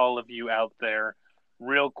to all of you out there,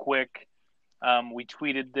 real quick. We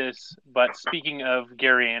tweeted this, but speaking of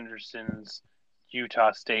Gary Anderson's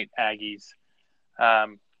Utah State Aggies,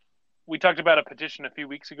 we talked about a petition a few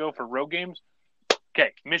weeks ago for road games.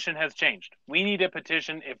 Okay, mission has changed. We need a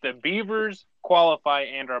petition. If the Beavers qualify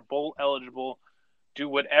and are bowl eligible, do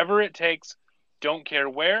whatever it takes. Don't care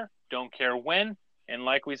where, don't care when, and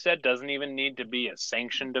like we said, doesn't even need to be a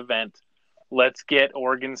sanctioned event. Let's get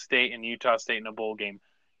Oregon State and Utah State in a bowl game.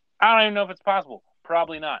 I don't even know if it's possible.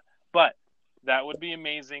 Probably not. But that would be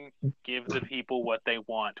amazing. Give the people what they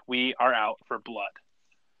want. We are out for blood.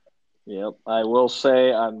 Yep. I will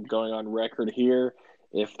say, I'm going on record here.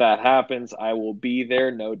 If that happens, I will be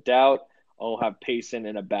there, no doubt. I'll have Payson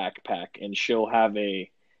in a backpack, and she'll have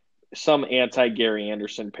some anti-Gary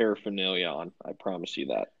Anderson paraphernalia on. I promise you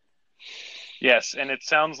that. Yes, and it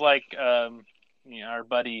sounds like our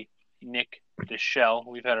buddy Nick DeShell,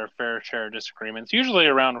 we've had our fair share of disagreements, usually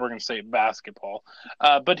around Oregon State basketball.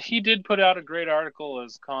 But he did put out a great article,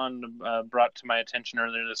 as Con brought to my attention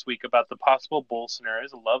earlier this week, about the possible bowl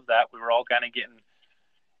scenarios. I love that. We were all kind of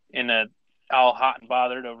getting all hot and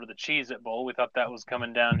bothered over the Cheez-It Bowl. We thought that was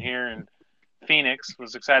coming down here, and Phoenix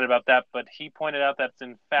was excited about that. But he pointed out that's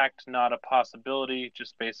in fact not a possibility,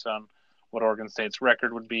 just based on what Oregon State's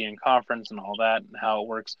record would be in conference and all that and how it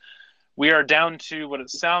works. We are down to what it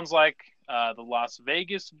sounds like the Las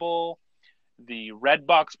Vegas Bowl, the Red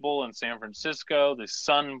Box Bowl in San Francisco, the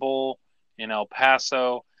Sun Bowl in El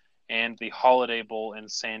Paso, and the Holiday Bowl in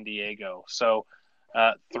San Diego. So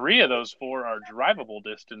 3 of those 4 are drivable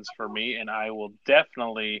distance for me, and I will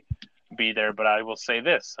definitely be there. But I will say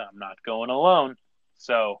this, I'm not going alone.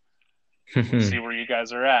 So we'll see where you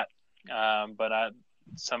guys are at. But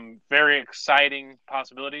some very exciting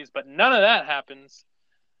possibilities, but none of that happens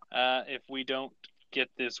if we don't get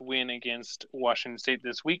this win against Washington State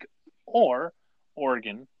this week or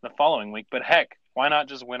Oregon the following week. But heck, why not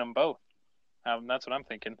just win them both? That's what I'm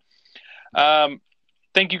thinking.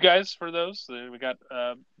 Thank you guys for those. We got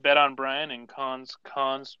Bet on Brian and Cons.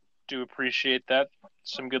 Do appreciate that.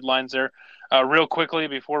 Some good lines there. Real quickly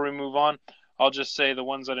before we move on, I'll just say the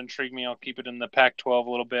ones that intrigue me, I'll keep it in the Pac-12 a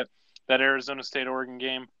little bit. That Arizona State-Oregon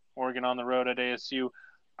game, Oregon on the road at ASU.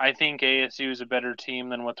 I think ASU is a better team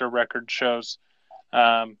than what their record shows.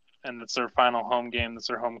 And that's their final home game. That's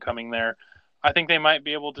their homecoming there. I think they might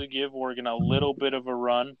be able to give Oregon a little bit of a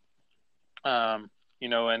run. And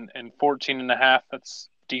 14.5, that's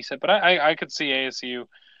decent. But I could see ASU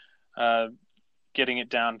getting it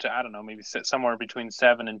down to, I don't know, maybe somewhere between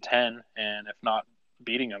 7 and 10. And if not,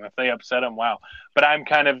 beating them. If they upset them, wow. But I'm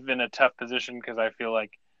kind of in a tough position because I feel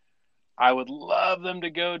like I would love them to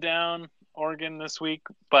go down Oregon this week,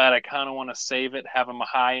 but I kind of want to save it, have them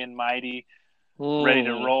high and mighty, ready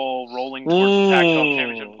to rolling towards the Pac-12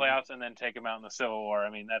 championship playoffs, and then take them out in the Civil War. I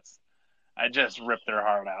mean, I just ripped their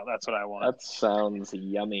heart out. That's what I want. That sounds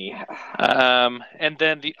yummy. And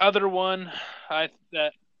then the other one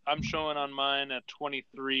that I'm showing on mine at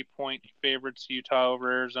 23-point favorites, Utah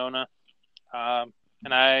over Arizona. And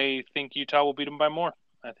I think Utah will beat them by more.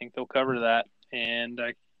 I think they'll cover that. And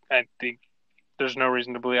I think there's no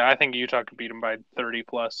reason to believe. I think Utah could beat them by 30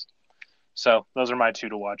 plus. So those are my 2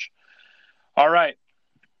 to watch. All right.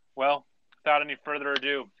 Well, without any further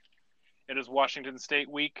ado, it is Washington State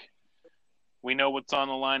week. We know what's on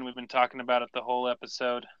the line. We've been talking about it the whole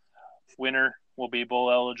episode. Winner will be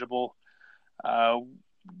bowl eligible.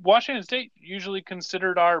 Washington State usually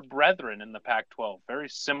considered our brethren in the Pac-12. Very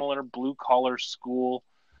similar blue-collar school,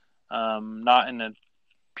 not in a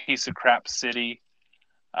piece of crap city.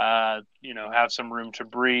 Have some room to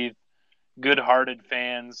breathe. Good-hearted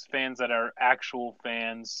fans that are actual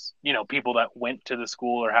fans, people that went to the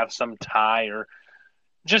school or have some tie or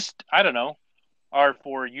just, I don't know, are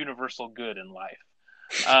for universal good in life.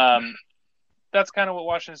 That's kind of what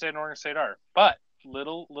Washington State and Oregon State are. But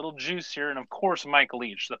little juice here, and of course Mike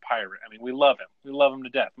Leach, the Pirate. I mean, we love him. We love him to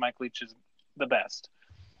death. Mike Leach is the best.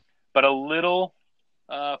 But a little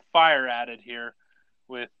fire added here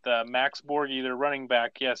with Max Borghi, their running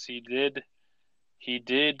back. Yes, he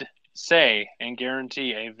did say and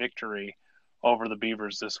guarantee a victory over the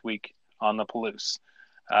Beavers this week on the Palouse.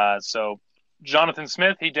 So Jonathan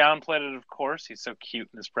Smith, he downplayed it, of course. He's so cute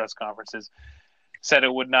in his press conferences. Said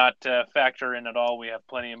it would not factor in at all. We have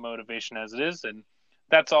plenty of motivation as it is, and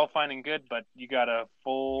that's all fine and good, but you got a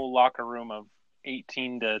full locker room of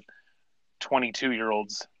 18 to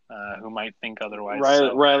 22-year-olds who might think otherwise.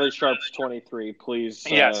 Riley Sharp's 23. Please.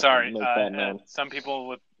 Sorry. Make that known. Some people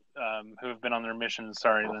with who have been on their mission.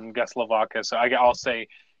 Sorry, then Gus Lavaka. So I'll say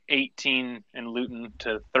 18 in Luton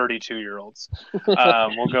to 32-year-olds.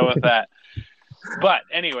 We'll go with that. But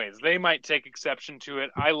anyways, they might take exception to it.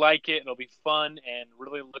 I like it. It'll be fun, and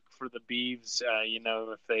really look for the Beavs.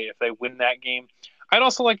 If they win that game. I'd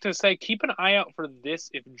also like to say keep an eye out for this.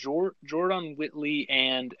 If Jordan Whitley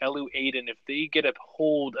and Elu Aiden, if they get a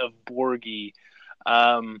hold of Borghi,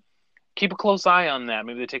 keep a close eye on that.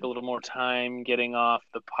 Maybe they take a little more time getting off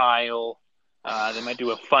the pile. They might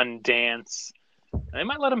do a fun dance. They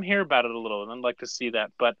might let them hear about it a little, and I'd like to see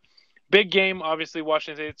that. But big game, obviously.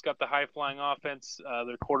 Washington State's got the high-flying offense.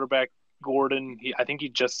 Their quarterback, Gordon, I think he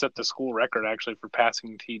just set the school record, actually, for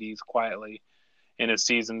passing TDs quietly in his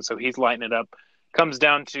season, so he's lighting it up. Comes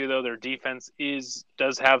down to, though, their defense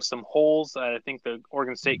does have some holes I think the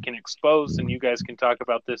Oregon State can expose, and you guys can talk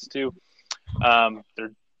about this too.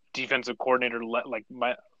 Their defensive coordinator, like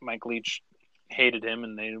Mike Leach, hated him,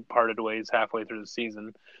 and they parted ways halfway through the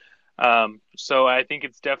season. So I think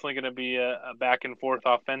it's definitely going to be a back and forth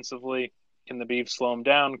offensively. Can the Beavs slow them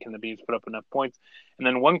down? Can the Beavs put up enough points? And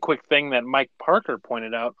then one quick thing that Mike Parker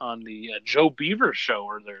pointed out on the Joe Beaver show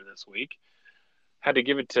earlier this week, had to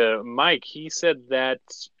give it to Mike. He said that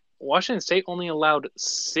Washington State only allowed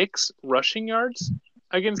 6 rushing yards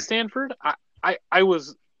against Stanford. I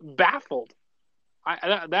was baffled.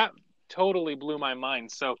 That totally blew my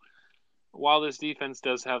mind. So while this defense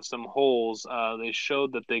does have some holes, they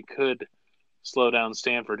showed that they could slow down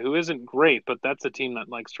Stanford, who isn't great, but that's a team that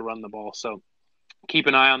likes to run the ball. So keep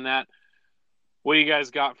an eye on that. What do you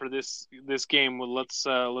guys got for this game? Well,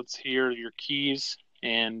 let's hear your keys,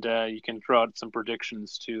 and you can throw out some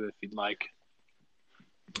predictions too if you'd like.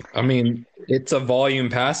 I mean, it's a volume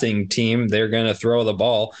passing team. They're going to throw the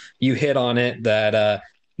ball. You hit on it that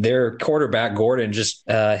their quarterback, Gordon, just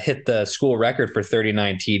hit the school record for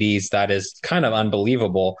 39 TDs. That is kind of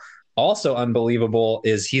unbelievable. Also unbelievable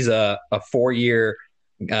is he's a 4-year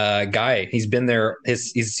guy. He's been there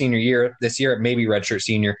his senior year, this year, maybe redshirt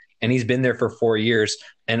senior, and he's been there for 4 years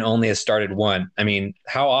and only has started one. I mean,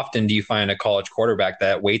 how often do you find a college quarterback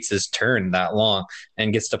that waits his turn that long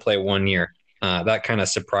and gets to play 1 year? That kind of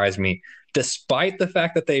surprised me. Despite the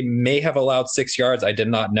fact that they may have allowed 6 yards, I did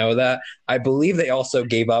not know that. I believe they also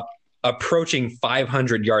gave up approaching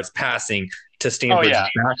 500 yards passing to Stanford's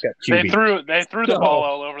backup QB. They threw the ball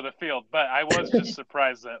all over the field, but I was just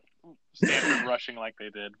surprised that Stanford rushing like they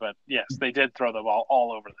did. But yes, they did throw the ball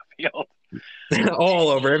all over the field. All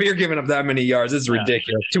over. If you're giving up that many yards, it's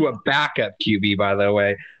ridiculous. To a backup QB, by the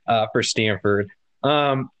way, for Stanford.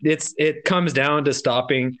 It comes down to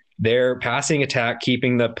stopping their passing attack,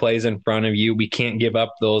 keeping the plays in front of you. We can't give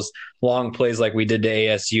up those long plays like we did to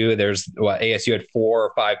ASU. ASU had 4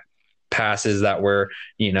 or 5 passes that were,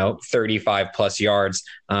 35 plus yards.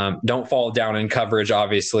 Don't fall down in coverage,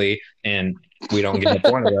 obviously, and we don't give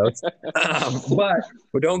up one of those. But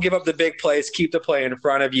we don't give up the big plays. Keep the play in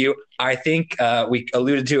front of you. I think we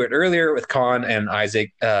alluded to it earlier with Con and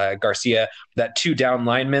Isaac Garcia, that 2 down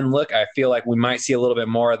linemen look. I feel like we might see a little bit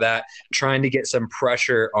more of that, trying to get some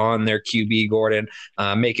pressure on their QB, Gordon,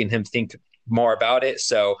 making him think more about it.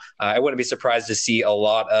 So I wouldn't be surprised to see a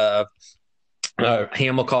lot of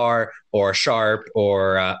Hamilcar or Sharp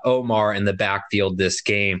or Omar in the backfield this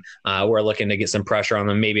game. We're looking to get some pressure on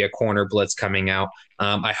them, maybe a corner blitz coming out.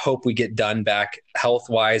 I hope we get Dunn back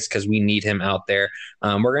health-wise because we need him out there.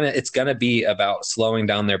 It's gonna be about slowing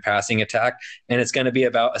down their passing attack, and it's gonna be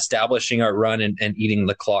about establishing our run and eating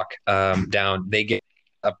the clock down. They get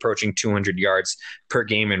approaching 200 yards per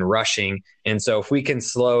game in rushing. And so if we can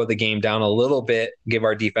slow the game down a little bit, give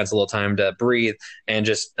our defense a little time to breathe, and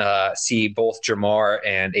just see both Jamar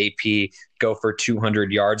and AP go for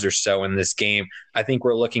 200 yards or so in this game, I think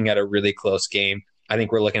we're looking at a really close game. I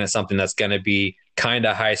think we're looking at something that's going to be kind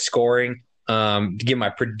of high scoring. To give my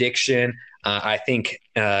prediction, I think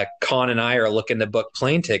Con and I are looking to book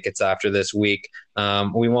plane tickets after this week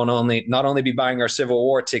We won't not only be buying our Civil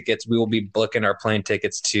War tickets, we will be booking our plane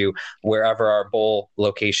tickets to wherever our bowl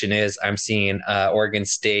location is. I'm seeing Oregon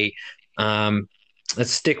State.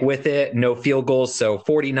 Let's stick with it. No field goals, so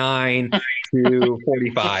 49 to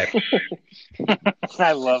 45.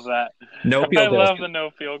 I love that. No field goals. I love the no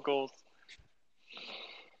field goals.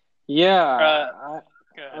 Yeah,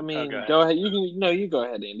 I mean, go ahead. You go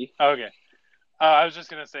ahead, Andy. Okay. I was just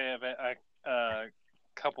gonna say a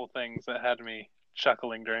couple things that had me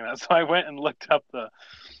chuckling during that. So I went and looked up the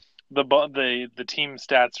team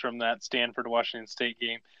stats from that Stanford Washington State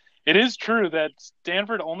game. It is true that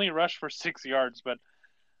Stanford only rushed for 6 yards, but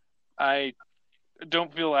I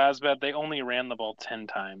don't feel as bad. They only ran the ball 10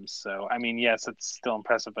 times. So, I mean, yes, it's still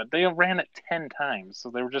impressive, but they ran it 10 times.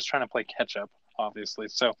 So they were just trying to play catch up, obviously.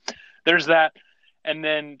 So there's that. And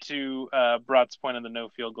then to Brott's point on the no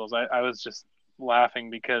field goals, I was just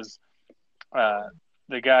laughing because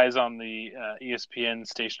the guys on the ESPN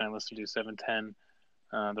station I listen to, 710,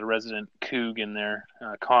 the resident Coug in there,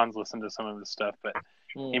 Cons listened to some of his stuff, but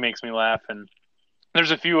he makes me laugh. And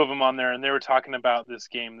there's a few of them on there, and they were talking about this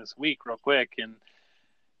game this week real quick, and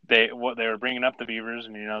they were bringing up the Beavers,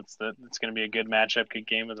 and it's going to be a good matchup, good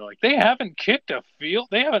game, and they're like, they haven't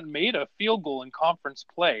made a field goal in conference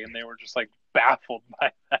play, and they were just like baffled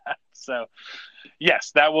by that. So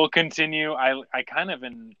yes, that will continue. I kind of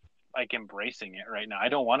been like embracing it right now. I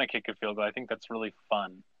don't want to kick a field goal. I think that's really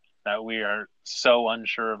fun that we are so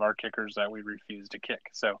unsure of our kickers that we refuse to kick.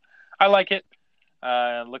 So I like it.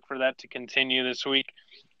 Look for that to continue this week.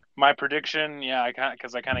 My prediction,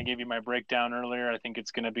 because I kind of gave you my breakdown earlier. I think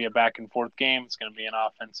it's going to be a back and forth game. It's going to be an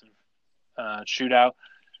offensive shootout.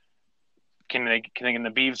 Can the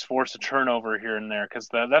Beavs force a turnover here and there? Because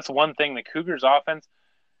that's one thing. The Cougars' offense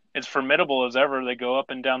is formidable as ever. They go up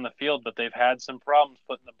and down the field, but they've had some problems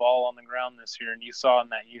putting the ball on the ground this year. And you saw in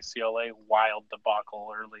that UCLA wild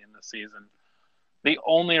debacle early in the season. The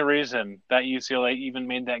only reason that UCLA even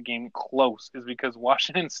made that game close is because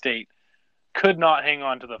Washington State could not hang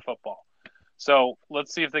on to the football. So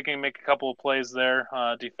let's see if they can make a couple of plays there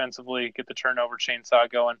defensively, get the turnover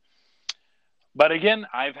chainsaw going. But again,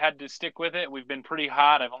 I've had to stick with it. We've been pretty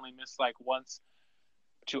hot. I've only missed like once.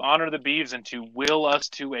 To honor the Beavs and to will us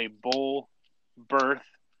to a bowl berth,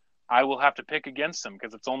 I will have to pick against them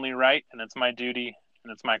because it's only right and it's my duty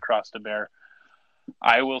and it's my cross to bear.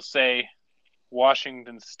 I will say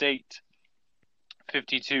Washington State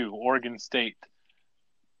 52, Oregon State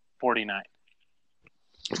 49.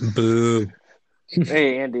 Boo.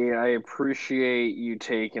 Hey, Andy, I appreciate you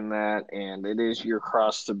taking that, and it is your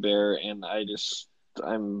cross to bear, and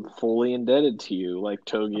I'm fully indebted to you, like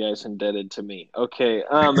Togi is indebted to me. Okay,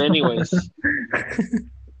 anyways,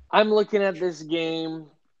 I'm looking at this game,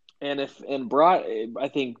 and Brod, I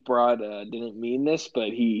think Brod didn't mean this, but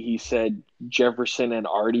he said Jefferson and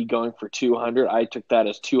Artie going for 200. I took that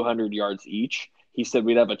as 200 yards each. He said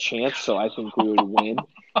we'd have a chance, so I think we would win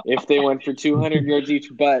if they went for 200 yards each.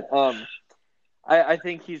 But I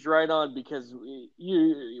think he's right on because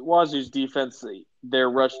Wazoo's defense, their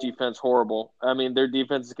rush defense, horrible. I mean, their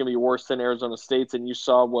defense is going to be worse than Arizona State's, and you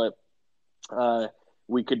saw what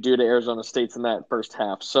we could do to Arizona State's in that first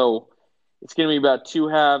half. So it's going to be about two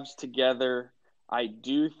halves together. I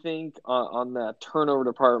do think on the turnover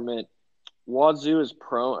department, Wazoo is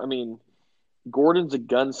prone. I mean, Gordon's a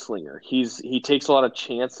gunslinger. He takes a lot of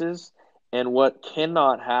chances, and what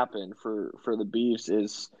cannot happen for the Beavs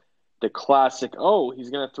is the classic, he's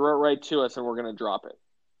going to throw it right to us and we're going to drop it.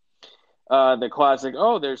 The classic,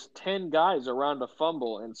 there's 10 guys around a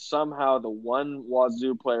fumble and somehow the one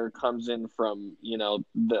Wazoo player comes in from,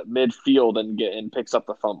 the midfield and picks up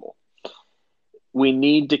the fumble. We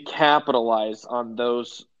need to capitalize on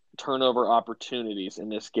those turnover opportunities in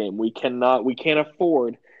this game. We can't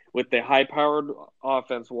afford, with the high-powered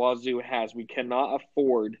offense Wazoo has, we cannot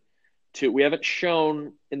afford we haven't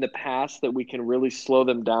shown in the past that we can really slow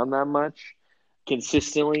them down that much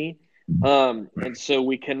consistently. And so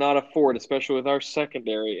we cannot afford, especially with our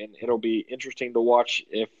secondary, and it'll be interesting to watch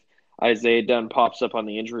if Isaiah Dunn pops up on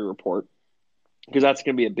the injury report, because that's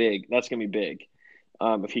going to be big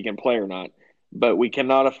if he can play or not. But we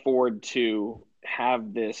cannot afford to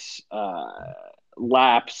have this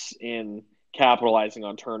lapse in capitalizing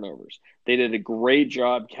on turnovers. They did a great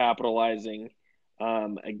job capitalizing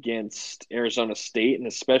against Arizona State, and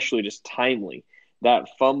especially just timely. That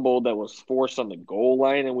fumble that was forced on the goal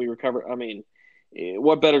line and we recovered. I mean,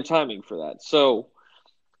 what better timing for that? So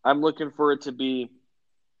I'm looking for it to be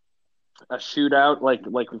a shootout like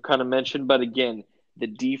we've kind of mentioned. But again, the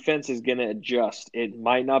defense is going to adjust. It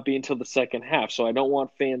might not be until the second half. So I don't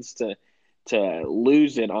want fans to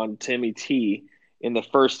lose it on Timmy T in the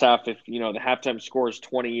first half, if the halftime score is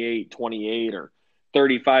 28-28 or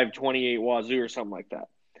 35-28 Wazoo or something like that.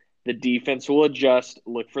 The defense will adjust,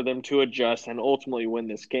 look for them to adjust, and ultimately win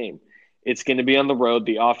this game. It's going to be on the road.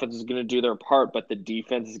 The offense is going to do their part, but the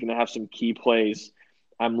defense is going to have some key plays.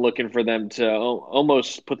 I'm looking for them to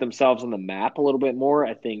almost put themselves on the map a little bit more.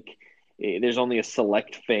 I think there's only a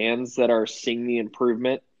select fans that are seeing the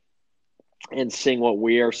improvement and seeing what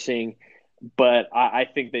we are seeing. But I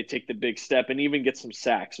think they take the big step and even get some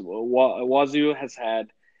sacks. Wazoo has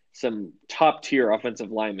had some top-tier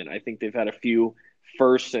offensive linemen. I think they've had a few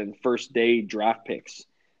first and first-day draft picks,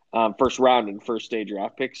 first-round and first-day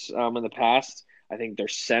draft picks in the past. I think their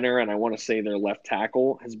center and I want to say their left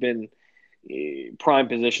tackle has been prime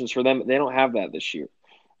positions for them. They don't have that this year.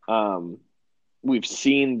 We've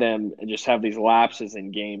seen them just have these lapses in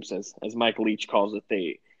games, as Mike Leach calls it.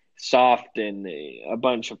 They soft and a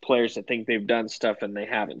bunch of players that think they've done stuff and they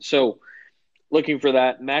haven't. So looking for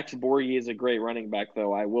that. Max Borghi is a great running back,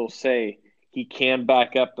 though. I will say he can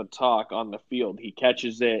back up the talk on the field. He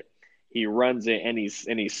catches it, he runs it, and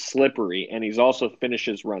he's slippery, and he's also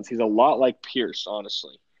finishes runs. He's a lot like Pierce,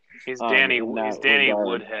 honestly. He's Danny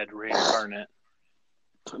Woodhead reincarnate.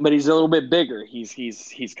 But he's a little bit bigger.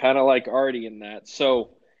 He's kind of like Artie in that.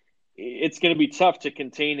 So it's going to be tough to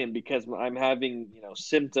contain him because I'm having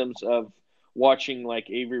symptoms of watching like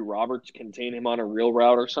Avery Roberts contain him on a real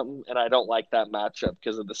route or something, and I don't like that matchup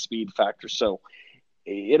because of the speed factor. So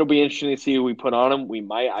it'll be interesting to see who we put on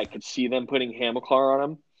him. I could see them putting Hamilcar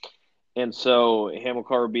on him, and so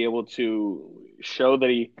Hamilcar will be able to show that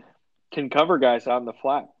he can cover guys out in the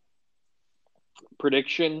flat.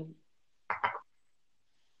 Prediction: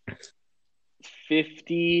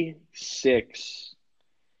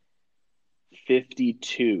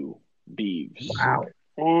 56-52 Beavs. Wow.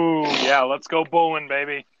 Ooh, yeah, let's go Bowen,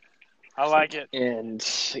 baby. I like it. And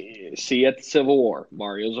see you at the Civil War.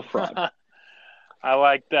 Mario's a fraud. I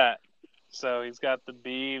like that. So he's got the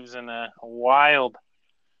Beavs in a wild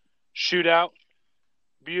shootout.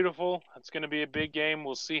 Beautiful. It's going to be a big game.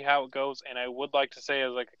 We'll see how it goes. And I would like to say,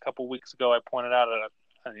 as like a couple weeks ago, I pointed out,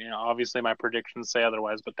 obviously my predictions say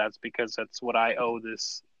otherwise, but that's because that's what I owe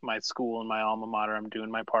my school and my alma mater. I'm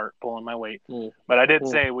doing my part, pulling my weight. But I did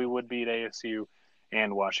say we would beat ASU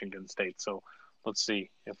and Washington State. So let's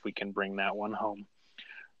see if we can bring that one home.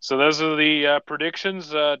 So those are the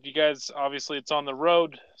predictions. You guys, obviously it's on the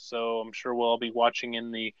road, so I'm sure we'll all be watching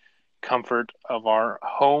in the comfort of our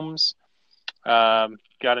homes. Got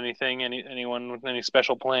anything? Anyone with any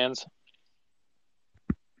special plans?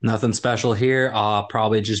 Nothing special here. I'll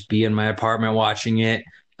probably just be in my apartment watching it,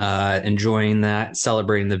 enjoying that,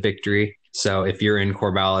 celebrating the victory. So if you're in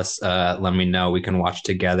Corvallis, let me know. We can watch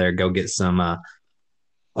together. Go get some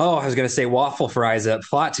I was going to say waffle fries at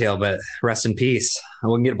Flat Tail, but rest in peace.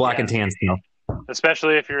 We can get black and tan still.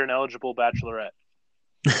 Especially if you're an eligible bachelorette.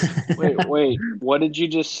 Wait. What did you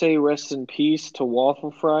just say? Rest in peace to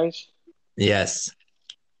waffle fries? Yes.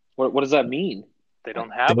 What does that mean? They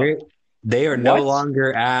don't have them. They are no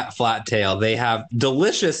longer at Flat Tail. They have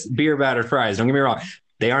delicious beer battered fries. Don't get me wrong.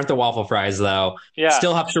 They aren't the waffle fries, though. Yeah.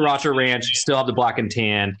 Still have Sriracha Ranch, still have the black and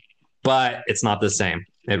tan, but it's not the same.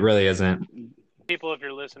 It really isn't. People, if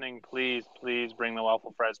you're listening, please bring the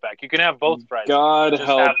waffle fries back. You can have both fries. God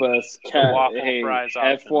help us. Fries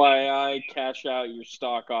FYI, cash out your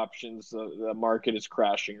stock options. The market is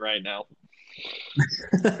crashing right now.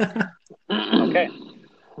 Okay.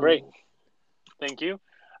 Great. Thank you.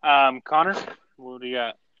 Connor, what do you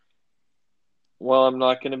got? Well, I'm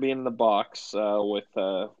not going to be in the box with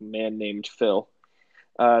a man named Phil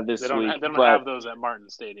this week. They don't have those at Martin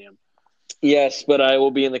Stadium. Yes, but I will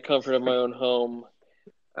be in the comfort of my own home.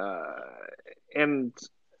 And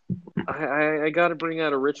I got to bring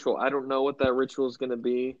out a ritual. I don't know what that ritual is going to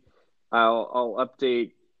be. I'll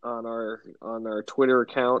update on our Twitter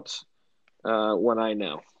account when I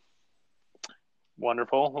know.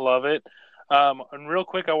 Wonderful. Love it. And real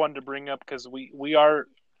quick, I wanted to bring up, because we are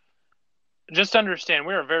 – just understand,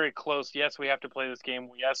 we are very close. Yes, we have to play this game.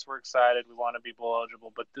 Yes, we're excited. We want to be bowl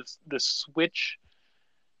eligible. But the switch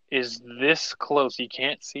is this close. You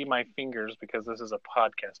can't see my fingers because this is a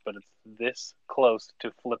podcast, but it's this close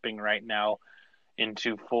to flipping right now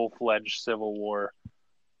into full-fledged Civil War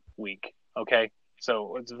week. Okay?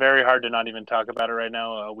 So it's very hard to not even talk about it right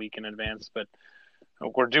now a week in advance, but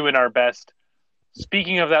we're doing our best.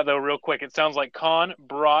 Speaking of that, though, real quick, it sounds like Con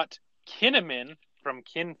brought Kinnaman from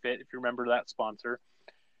KinFit, if you remember that sponsor.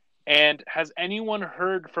 And has anyone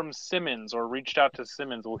heard from Simmons or reached out to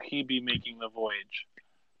Simmons? Will he be making the voyage?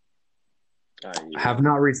 Have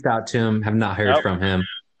not reached out to him. Have not heard from him.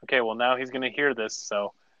 Okay, well, now he's going to hear this,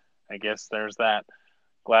 so I guess there's that.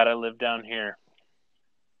 Glad I live down here.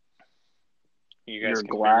 You guys You're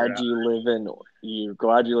can glad figure it out. you're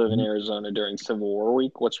glad you live in Arizona during Civil War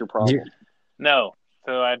week. What's your problem? No,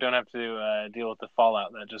 so I don't have to deal with the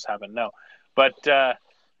fallout that just happened. No, but yeah,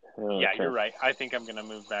 you're right. I think I'm going to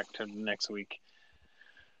move back to next week.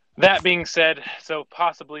 That being said, so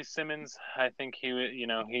possibly Simmons. I think he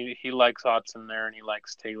likes Otson there and he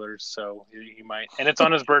likes Taylor's, so he might. And it's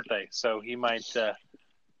on his birthday, so he might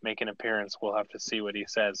make an appearance. We'll have to see what he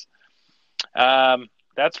says.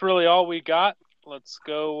 That's really all we got. Let's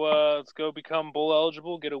go. Let's go become bowl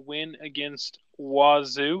eligible. Get a win against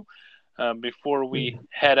Wazoo. Before we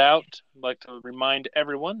head out, I'd like to remind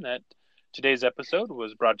everyone that today's episode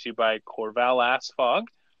was brought to you by Corval Ass Fog.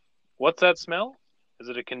 What's that smell? Is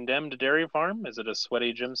it a condemned dairy farm? Is it a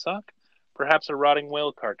sweaty gym sock? Perhaps a rotting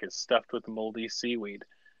whale carcass stuffed with moldy seaweed?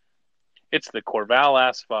 It's the Corval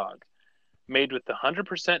Ass Fog. Made with the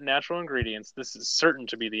 100% natural ingredients, this is certain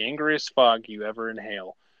to be the angriest fog you ever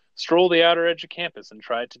inhale. Stroll the outer edge of campus and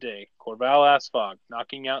try it today. Corval Ass Fog,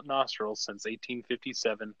 knocking out nostrils since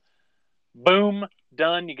 1857. Boom,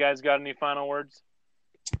 done. You guys got any final words?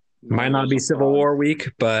 Might not be Civil War week,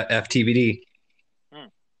 but FTBD.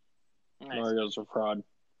 Nice. Mario's a fraud.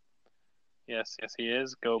 Yes, he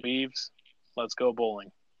is. Go Beavs. Let's go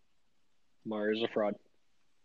bowling. Mario's a fraud.